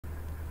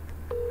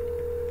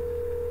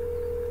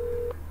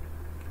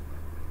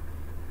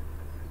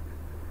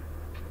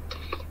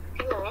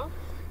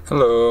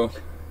Hello.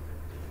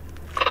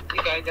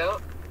 You got a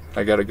goat?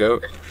 I got a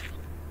goat.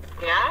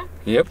 Yeah?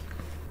 Yep.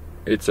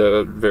 It's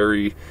a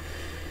very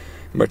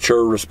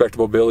mature,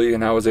 respectable billy,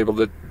 and I was able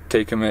to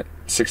take him at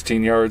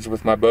 16 yards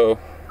with my bow.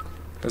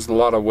 There's a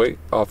lot of weight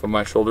off of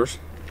my shoulders.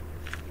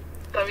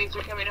 That means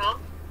you're coming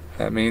home?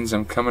 That means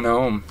I'm coming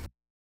home.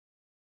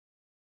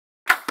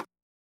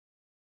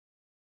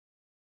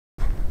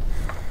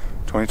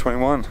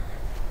 (2021)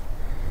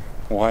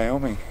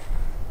 Wyoming.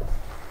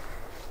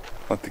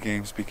 Let the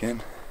games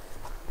begin.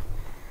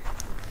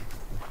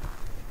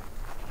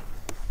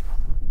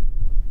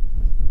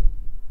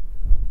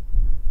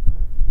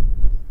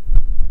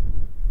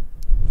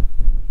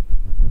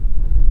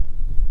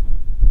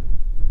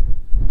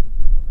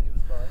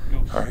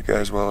 Alright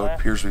guys, well it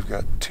appears we've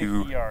got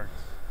two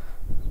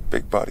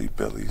big bodied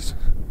billies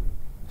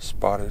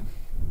spotted.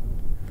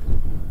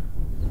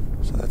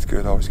 So that's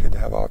good, always good to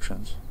have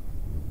options.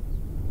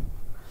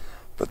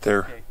 But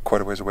they're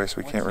quite a ways away,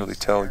 so we can't really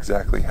tell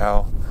exactly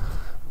how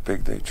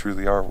big they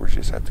truly are. We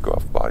just have to go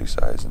off body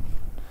size, and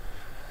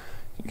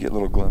you get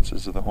little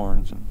glimpses of the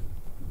horns and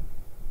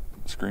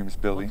screams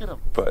Billy,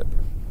 but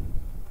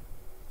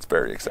it's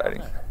very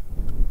exciting.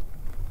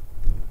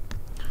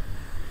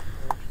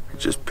 We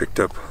just picked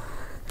up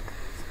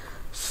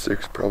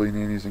 6 probably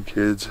nannies and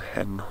kids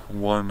and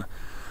 1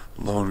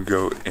 lone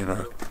goat in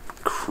a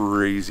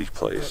crazy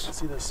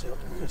place.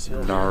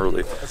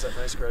 Gnarly.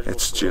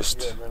 It's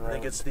just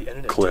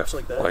cliff.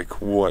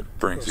 Like, what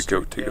brings a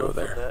goat to go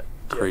there?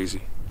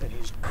 Crazy.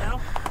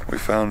 We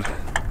found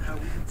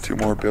 2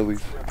 more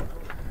billies.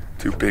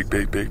 2 big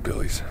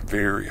billies.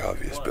 Very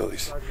obvious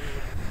billies.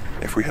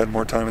 If we had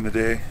more time in the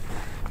day,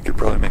 we could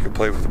probably make a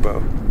play with the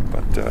bow.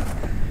 But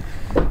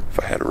if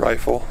I had a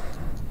rifle,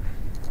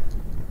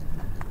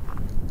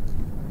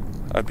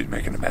 I'd be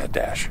making a mad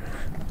dash.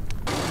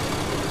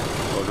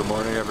 Well, good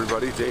morning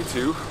everybody, day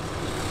 2.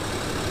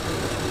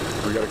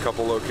 We got a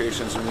couple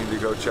locations we need to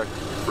go check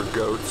for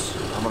goats.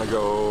 I'm gonna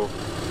go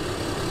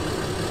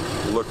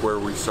look where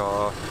we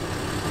saw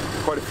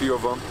quite a few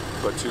of them,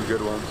 but 2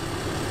 good ones.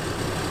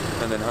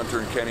 And then Hunter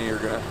and Kenny are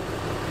gonna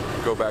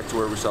go back to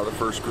where we saw the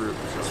first group.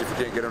 See if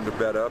we can't get them to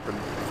bed up and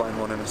find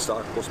one in a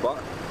stockable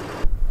spot.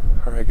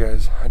 Alright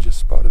guys, I just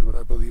spotted what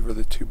I believe are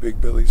the 2 big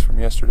billies from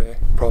yesterday.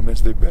 Problem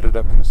is they bedded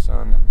up in the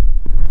sun,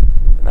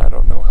 and I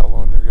don't know how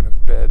long they're gonna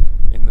bed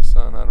in the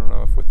sun. I don't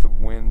know if with the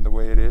wind the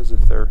way it is,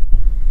 if they're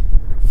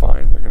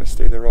fine, they're gonna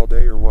stay there all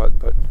day or what,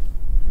 but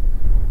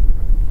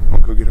I'll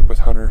go get up with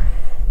Hunter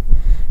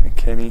and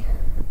Kenny,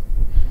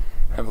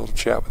 have a little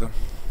chat with them.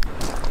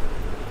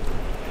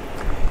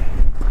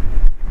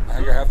 I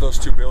think I have those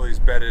 2 billies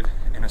bedded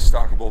in a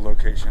stockable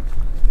location.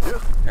 You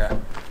do? Yeah.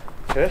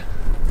 Okay.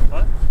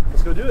 What?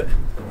 Let's go do it.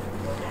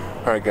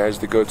 Alright guys,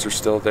 the goats are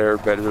still there,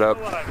 bedded up.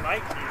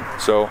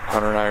 So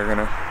Hunter and I are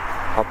gonna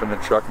hop in the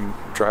truck and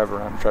drive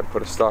around and try to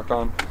put a stock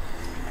on.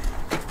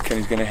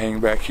 Kenny's gonna hang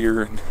back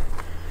here and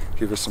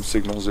give us some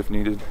signals if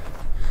needed.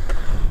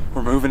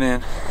 We're moving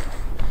in.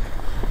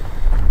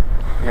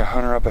 We got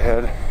Hunter up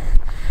ahead.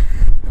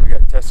 And we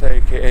got Tessa,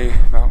 aka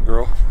Mountain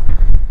Girl,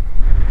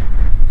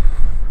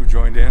 who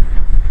joined in.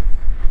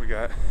 We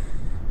got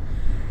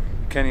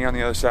Kenny on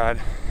the other side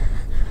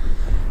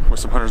with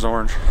some Hunter's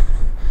Orange.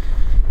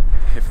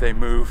 If they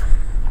move,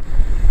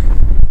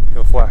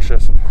 he'll flash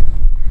us and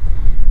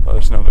let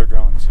us know they're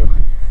gone. So,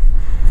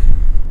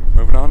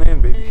 moving on in,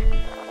 baby.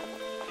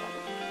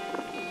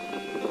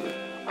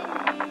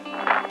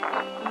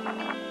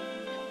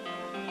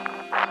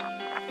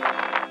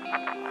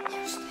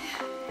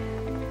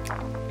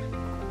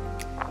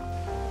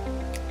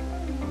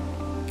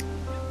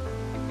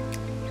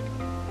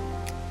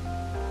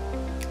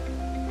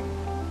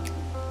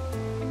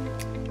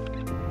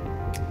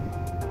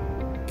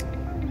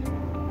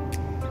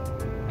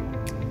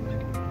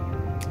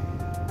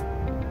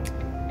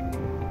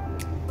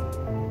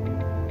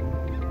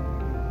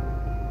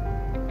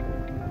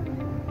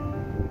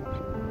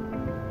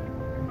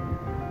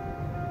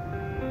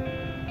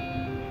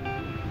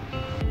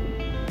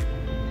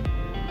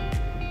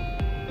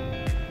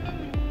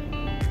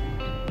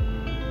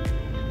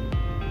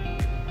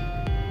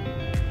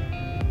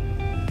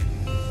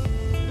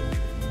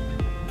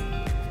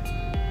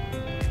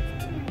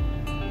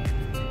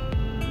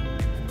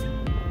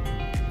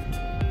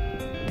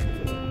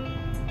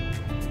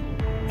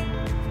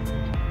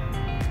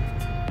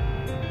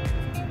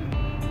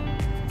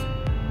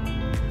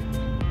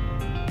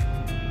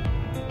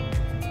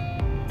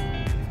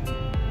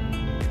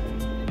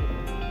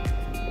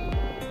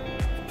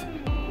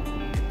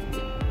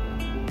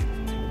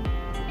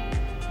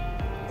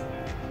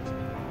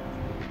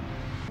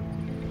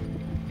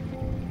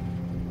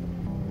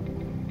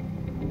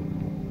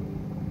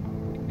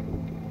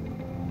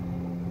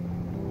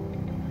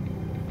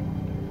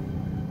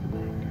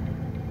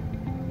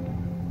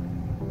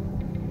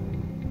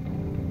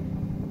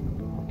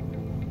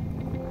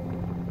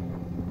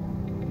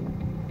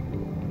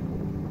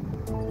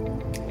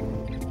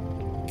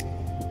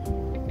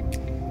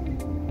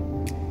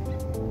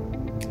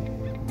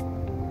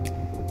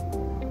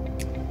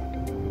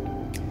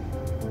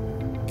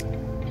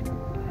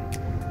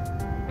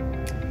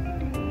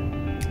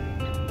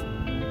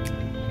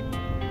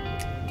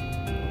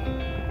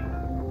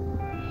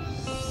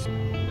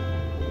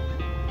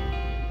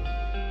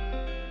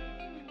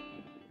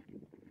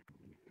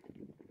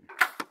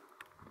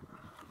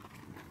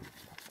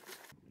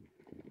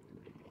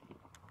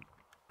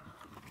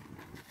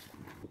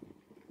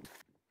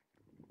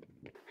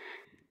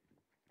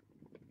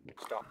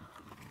 Stop.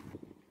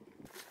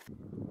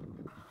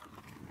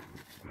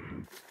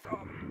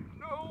 Stop.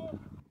 No!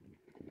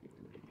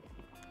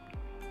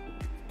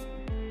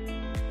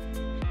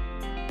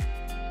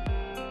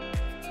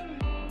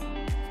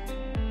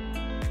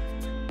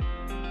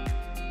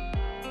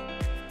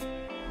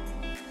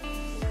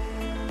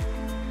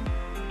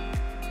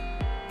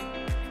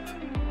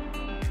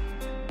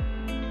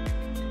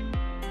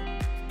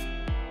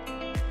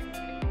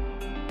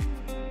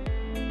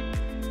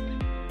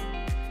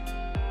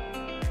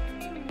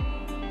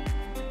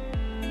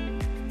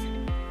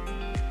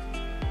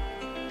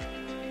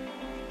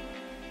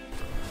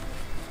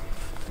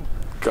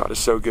 God is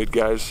so good,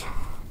 guys.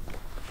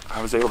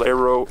 I was able to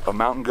arrow a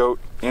mountain goat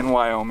in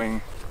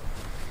Wyoming.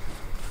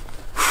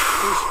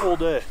 First full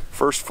day.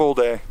 First full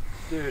day.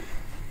 Dude.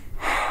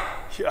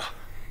 Yeah.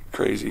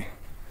 Crazy.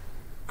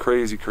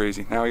 Crazy,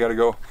 crazy. Now we gotta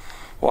go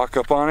walk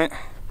up on it.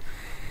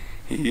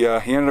 He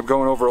ended up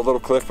going over a little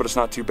cliff, but it's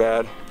not too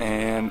bad.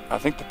 And I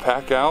think the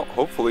pack out,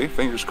 hopefully,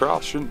 fingers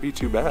crossed, shouldn't be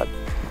too bad.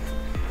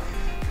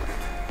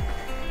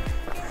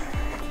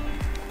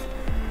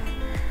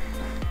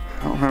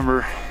 I don't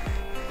remember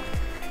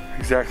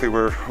exactly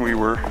where we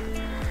were.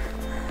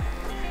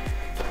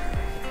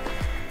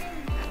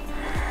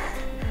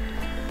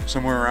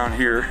 Somewhere around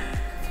here.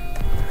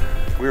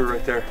 We were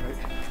right there.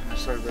 Right on the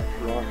side of that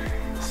rock.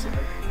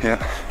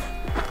 Yeah.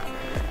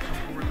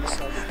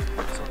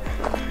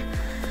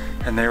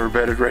 And they were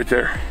bedded right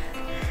there.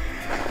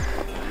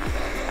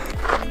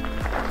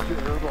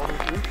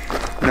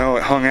 No,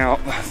 it hung out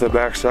the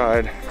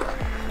backside.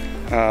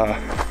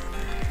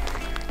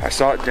 I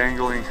saw it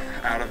dangling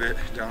out of it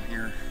down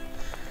here.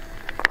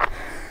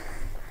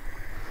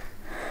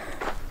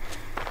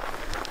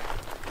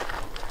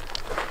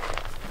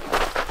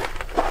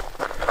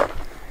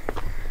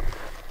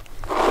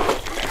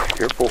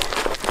 Careful.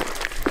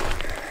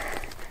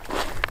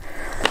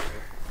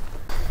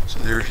 So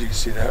there, if you can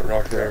see that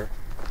rock there.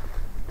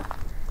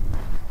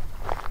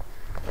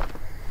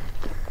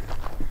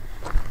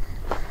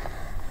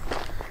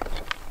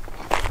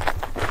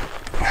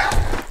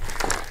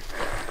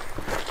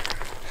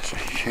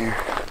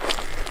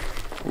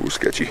 Ooh,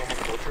 sketchy.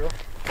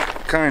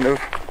 Kind of.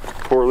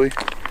 Poorly.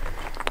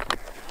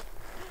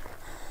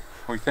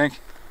 What do you think?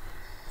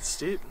 It's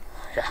steep.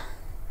 Yeah.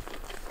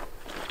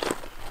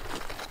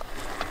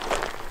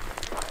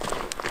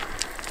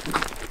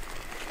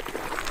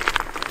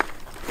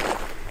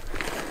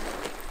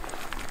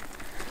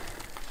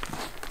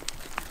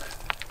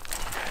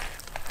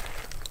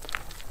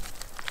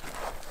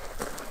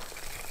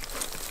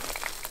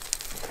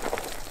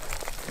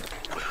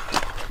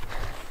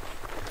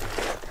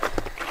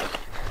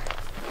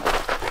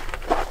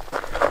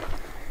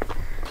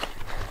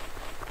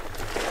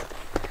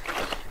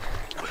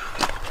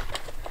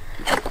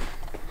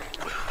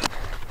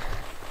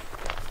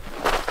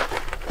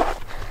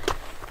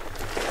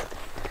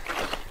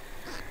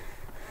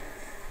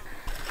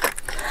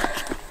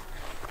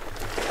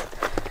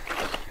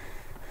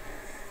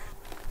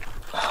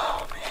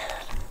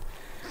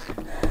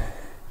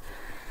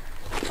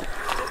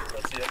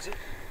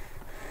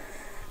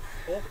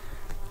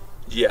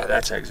 Yeah,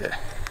 that's exit.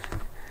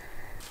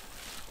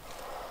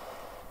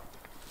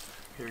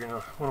 You're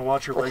gonna want to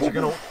watch your legs. You're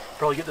gonna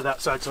probably get to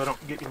that side so I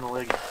don't get you in the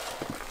leg.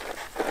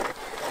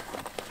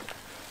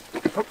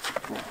 Oh.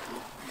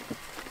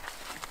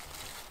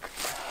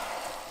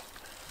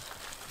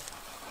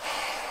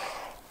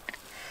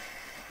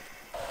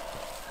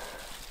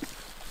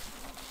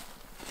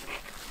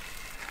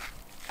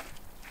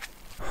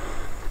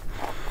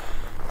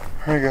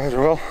 All right, guys.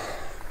 Well,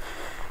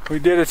 we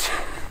did it.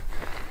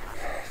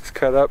 It's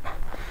cut up.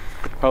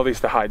 Well, at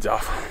least the hide's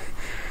off.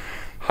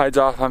 Hide's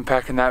off. I'm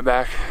packing that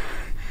back.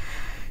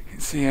 You can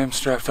see him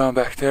strapped on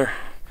back there.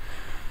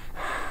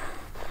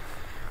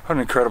 What an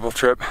incredible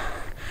trip.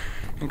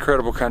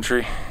 Incredible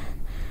country.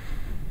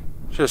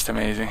 Just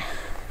amazing.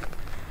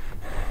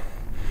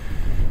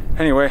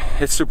 Anyway,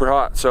 it's super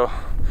hot, so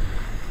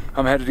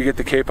I'm headed to get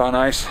the cape on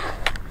ice.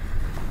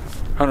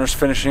 Hunter's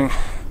finishing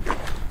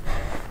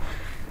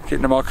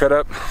getting them all cut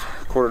up,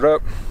 quartered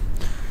up,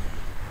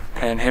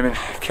 and him and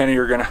Kenny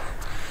are gonna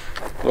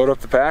load up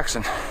the packs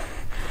and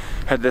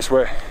head this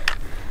way.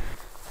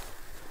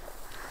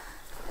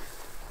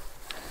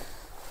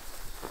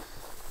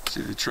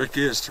 See, the trick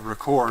is to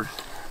record,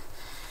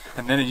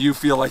 and then you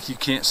feel like you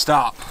can't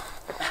stop,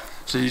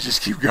 so you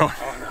just keep going.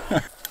 Oh, no.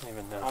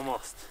 Even know.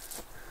 Almost.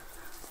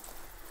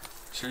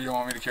 Sure you don't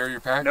want me to carry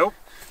your pack? Nope.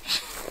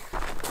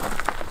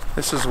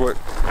 This is what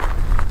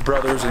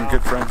brothers and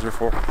good friends are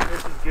for.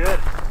 This is good.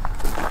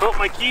 Oh,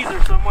 my keys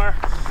are somewhere.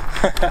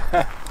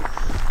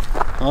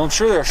 Well, I'm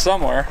sure they're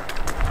somewhere.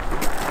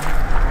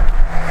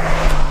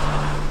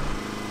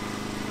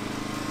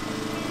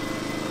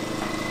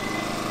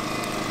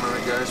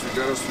 Alright guys, we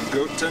got us some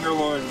goat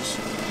tenderloins.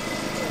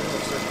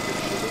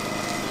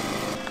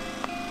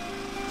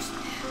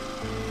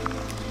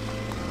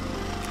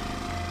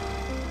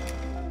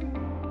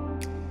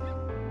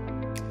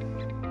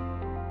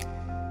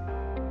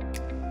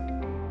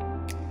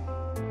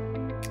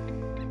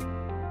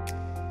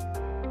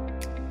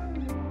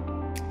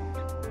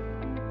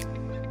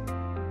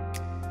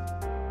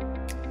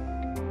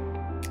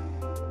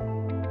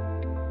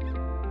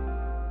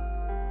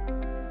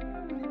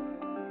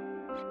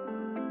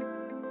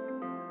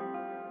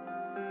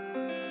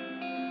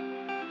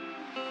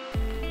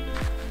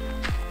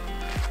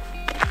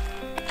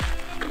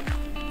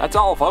 That's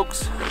all,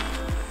 folks.